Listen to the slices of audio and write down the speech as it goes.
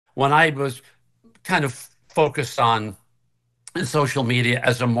when I was kind of focused on social media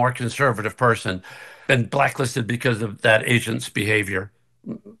as a more conservative person, been blacklisted because of that agent's behavior,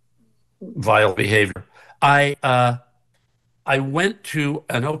 vile behavior. I uh, I went to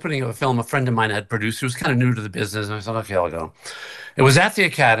an opening of a film a friend of mine had produced who was kind of new to the business, and I thought, okay, I'll go. It was at the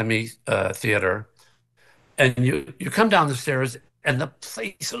Academy Theater, and you come down the stairs, and the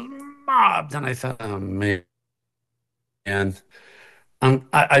place is mobbed, and I thought, oh man, and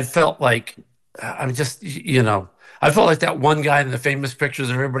I felt like I'm just, I felt like that one guy in the famous pictures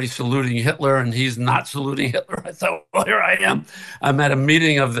of everybody saluting Hitler and he's not saluting Hitler. I thought, well, here I am. I'm at a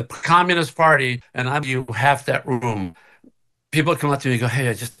meeting of the Communist Party and I'm you half that room. People come up to me and go, hey,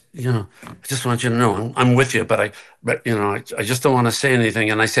 I just want you to know I'm with you, but I just don't want to say anything.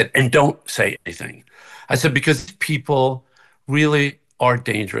 And I said, and don't say anything. I said, because people really are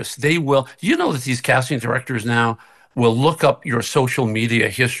dangerous. They will, that these casting directors now will look up your social media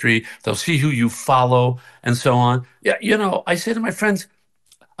history. They'll see who you follow and so on. Yeah, I say to my friends,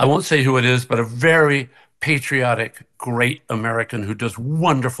 I won't say who it is, but a very patriotic, great American who does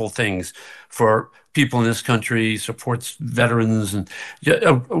wonderful things for people in this country, supports veterans, and yeah,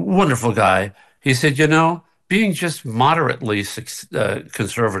 a wonderful guy. He said, being just moderately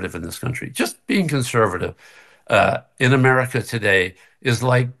conservative in this country, just being conservative in America today is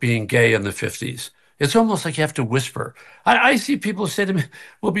like being gay in the 50s. It's almost like you have to whisper. I see people say to me,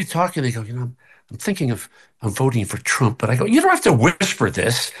 we'll be talking, they go, I'm thinking of I'm voting for Trump, but I go, you don't have to whisper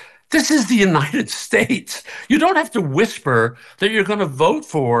this. This is the United States. You don't have to whisper that you're going to vote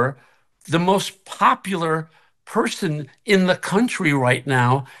for the most popular person in the country right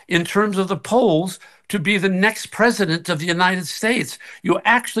now in terms of the polls to be the next president of the United States. You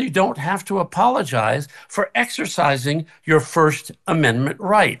actually don't have to apologize for exercising your First Amendment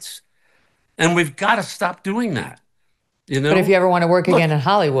rights. And we've got to stop doing that. But if you ever want to work Look, again in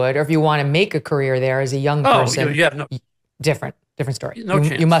Hollywood, or if you want to make a career there as a young oh, you, person, you have no different story. no You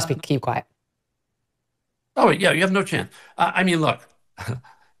chance. must keep quiet. Oh, yeah, you have no chance. I mean, look,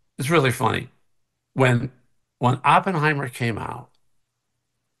 it's really funny. When when Oppenheimer came out,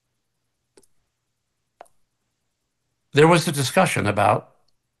 there was a discussion about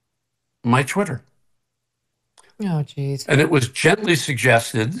my Twitter. Oh, geez. And it was gently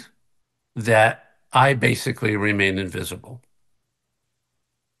suggested that I basically remain invisible,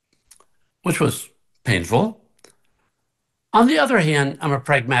 which was painful. On the other hand, I'm a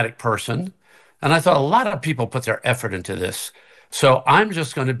pragmatic person, and I thought a lot of people put their effort into this. So I'm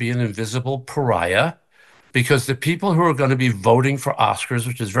just going to be an invisible pariah because the people who are going to be voting for Oscars,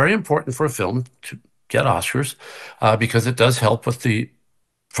 which is very important for a film to get Oscars, because it does help with the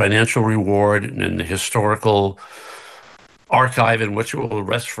financial reward and the historical archive in which it will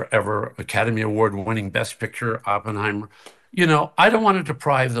rest forever. Academy Award winning Best Picture, Oppenheimer. I don't want to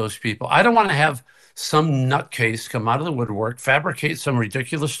deprive those people. I don't want to have some nutcase come out of the woodwork, fabricate some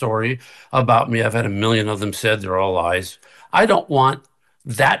ridiculous story about me. I've had a million of them said, they're all lies. I don't want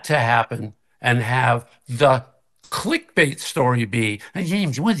that to happen and have the clickbait story be,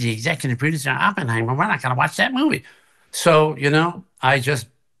 James Woods, the executive producer of Oppenheimer, we're not going to watch that movie. So,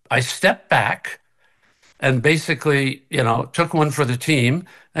 I stepped back and basically, took one for the team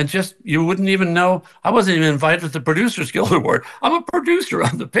and just, you wouldn't even know. I wasn't even invited to the Producers Guild Award. I'm a producer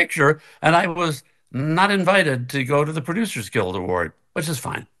on the picture, and I was not invited to go to the Producers Guild Award, which is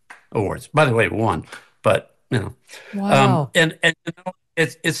fine. Awards, by the way, won, but Wow. and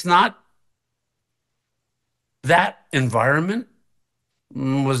it's not that environment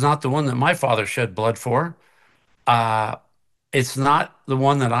was not the one that my father shed blood for. Uh, it's not the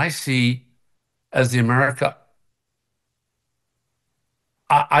one that I see as the America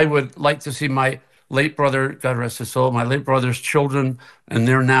I would like to see my late brother, God rest his soul, my late brother's children, and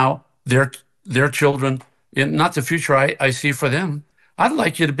they're now their children, in not the future I see for them. I'd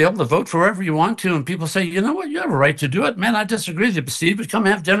like you to be able to vote for whoever you want to, and people say, you know what, you have a right to do it, man. I disagree with you, but Steve, but come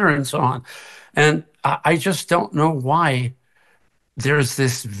have dinner and so on. And I just don't know why there's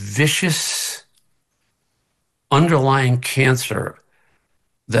this vicious underlying cancer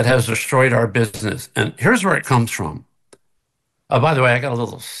that has destroyed our business. And here's where it comes from. By the way, I got a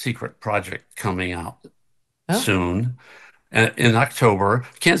little secret project coming out Oh, soon in October.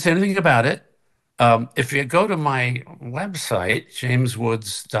 Can't say anything about it. If you go to my website,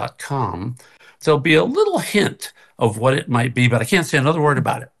 jameswoods.com, there'll be a little hint of what it might be, but I can't say another word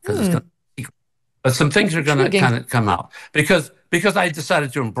about it because it's hmm. going to. But some things are going to Intriguing. kind of come out because I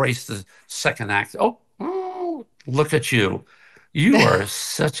decided to embrace the second act. Oh, look at you! You are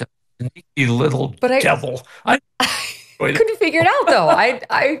such a sneaky little But devil. I couldn't figure it out though.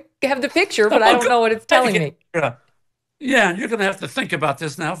 I have the picture, but I don't know what it's telling me. Yeah. Yeah, you're going to have to think about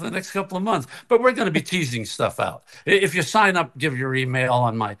this now for the next couple of months. But we're going to be teasing stuff out. If you sign up, give your email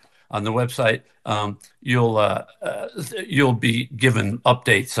on the website, you'll be given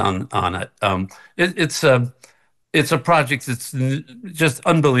updates on it. It's a project that's just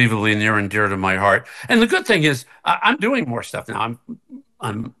unbelievably near and dear to my heart. And the good thing is, I'm doing more stuff now.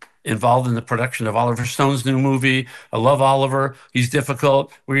 I'm involved in the production of Oliver Stone's new movie. I love Oliver. He's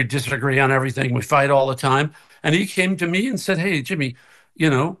difficult. We disagree on everything. We fight all the time. And he came to me and said, "Hey, Jimmy, you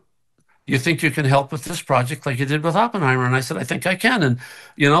know, you think you can help with this project like you did with Oppenheimer?" And I said, "I think I can." And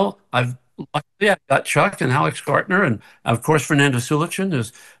luckily I got Chuck and Alex Gartner and of course Fernando Sulichin,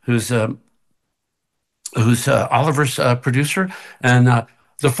 who's Oliver's producer, and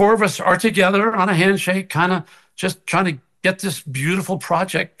the four of us are together on a handshake, kind of just trying to get this beautiful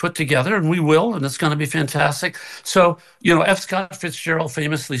project put together, and we will, and it's going to be fantastic. So, F. Scott Fitzgerald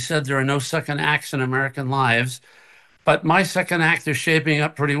famously said there are no second acts in American lives, but my second act is shaping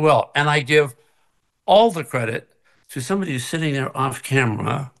up pretty well, and I give all the credit to somebody who's sitting there off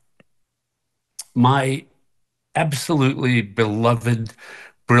camera, my absolutely beloved,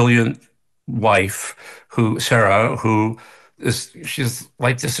 brilliant wife, Sarah, she's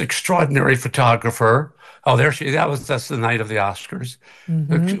like this extraordinary photographer. Oh, that's the night of the Oscars.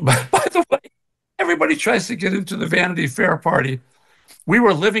 Mm-hmm. By the way, everybody tries to get into the Vanity Fair party. We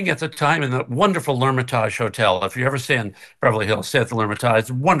were living at the time in the wonderful L'Hermitage Hotel. If you ever stay in Beverly Hills, stay at the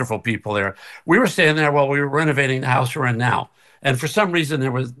L'Hermitage. Wonderful people there. We were staying there while we were renovating the house we're in now. And for some reason,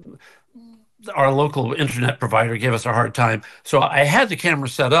 our local internet provider gave us a hard time. So I had the camera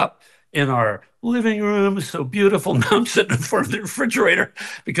set up in our living room. It's so beautiful. Now I'm sitting in front of the refrigerator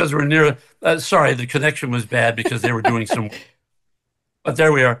because we're near. Sorry, the connection was bad because they were doing some. But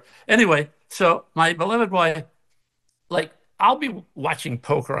there we are. Anyway, so my beloved wife, like, I'll be watching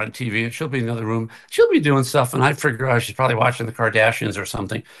poker on TV and she'll be in the other room. She'll be doing stuff, and I figure out she's probably watching the Kardashians or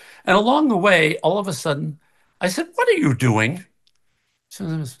something. And along the way, all of a sudden, I said, "What are you doing?"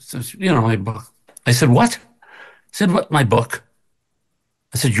 So, my book. I said, "What?" I said, "What? My book."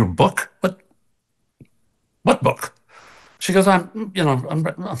 I said, "Your book? What book?" She goes, I'm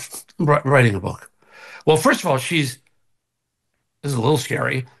writing a book." Well, first of all, this is a little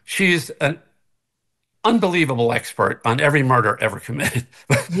scary. She's an unbelievable expert on every murder ever committed.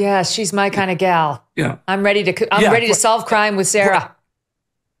 Yeah, she's my kind of gal. Yeah. I'm ready to solve crime with Sarah.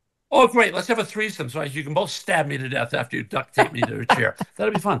 Oh, great. Let's have a threesome so you can both stab me to death after you duct tape me to a chair.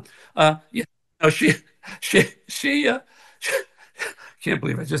 That'll be fun. Yeah. No, she can't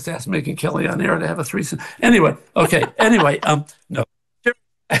believe I just asked Megyn Kelly on air to have a threesome. Anyway, okay. Anyway, no.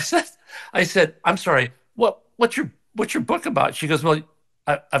 I said, "I'm sorry. What's your book about?" She goes, "Well,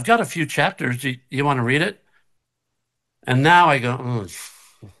 I've got a few chapters. Do you want to read it?" And now I go,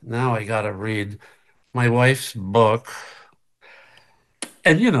 now I got to read my wife's book.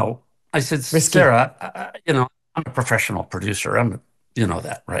 And I said, Risky. "Sarah, I'm a professional producer. You know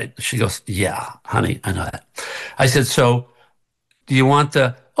that, right?" She goes, "Yeah, honey, I know that." I said, "So do you want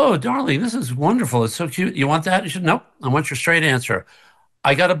oh, darling, this is wonderful. It's so cute. You want that?" She said, "Nope, I want your straight answer.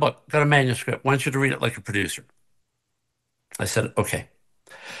 I got a book, got a manuscript. I want you to read it like a producer." I said, "Okay.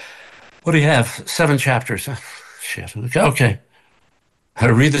 What do you have? 7 chapters." Shit. Okay. I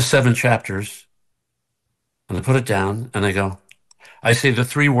read the 7 chapters and I put it down and I say the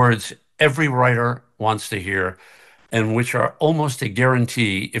 3 words every writer wants to hear, and which are almost a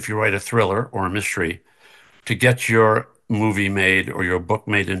guarantee if you write a thriller or a mystery to get your movie made or your book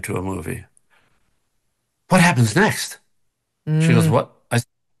made into a movie. "What happens next?" She goes, "What?" I said,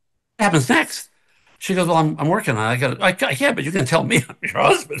 "What happens next?" She goes, "Well, I'm working on it. I can't, but you can tell me I'm your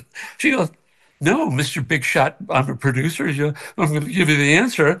husband." She goes, "No, Mr. Big Shot, I'm a producer. I'm going to give you the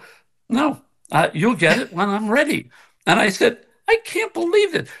answer. No, you'll get it when I'm ready." And I said, "I can't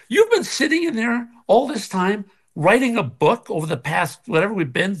believe it. You've been sitting in there all this time writing a book over the past, whatever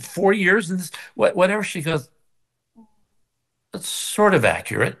we've been, 4 years, and whatever." She goes, "That's sort of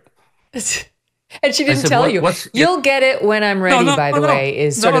accurate." And she I didn't said, tell you. What's You'll get it when I'm ready, no, by the way,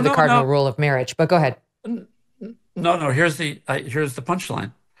 is sort of the cardinal no. rule of marriage. But go ahead. No. Here's the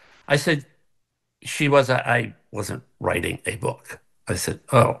punchline. I said, I wasn't writing a book. I said,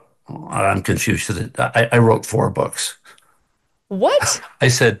 "Oh, I'm confused. I wrote 4 books." What? I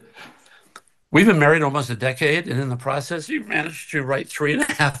said, "We've been married almost a decade, and in the process, you've managed to write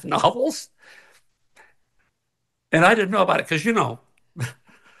 3.5 novels." And I didn't know about it because,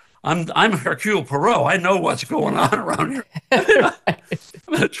 I'm Hercule Poirot. I know what's going on around here.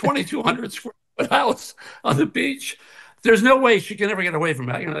 I'm in a 2,200 square foot house on the beach. There's no way she can ever get away from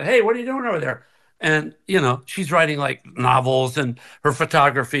it. "Hey, what are you doing over there?" And, she's writing like novels, and her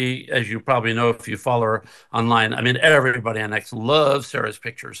photography, as you probably know if you follow her online. I mean, everybody on X loves Sarah's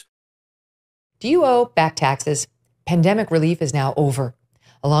pictures. Do you owe back taxes? Pandemic relief is now over.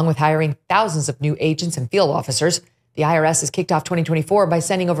 Along with hiring thousands of new agents and field officers, the IRS has kicked off 2024 by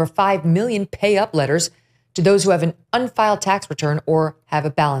sending over 5 million pay-up letters to those who have an unfiled tax return or have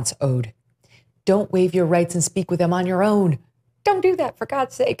a balance owed. Don't waive your rights and speak with them on your own. Don't do that, for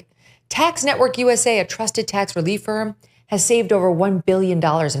God's sake. Tax Network USA, a trusted tax relief firm, has saved over $1 billion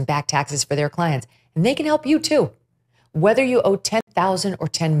in back taxes for their clients, and they can help you too. Whether you owe $10,000 or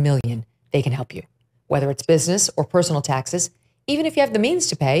 $10 million, they can help you. Whether it's business or personal taxes, even if you have the means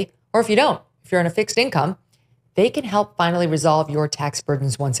to pay, or if you don't, if you're on a fixed income, they can help finally resolve your tax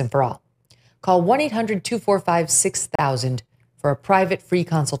burdens once and for all. Call 1-800-245-6000 for a private free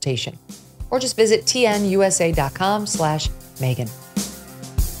consultation, or just visit tnusa.com/Megyn.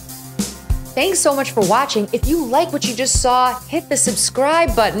 Thanks so much for watching. If you like what you just saw, hit the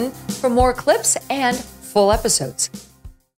subscribe button for more clips and full episodes.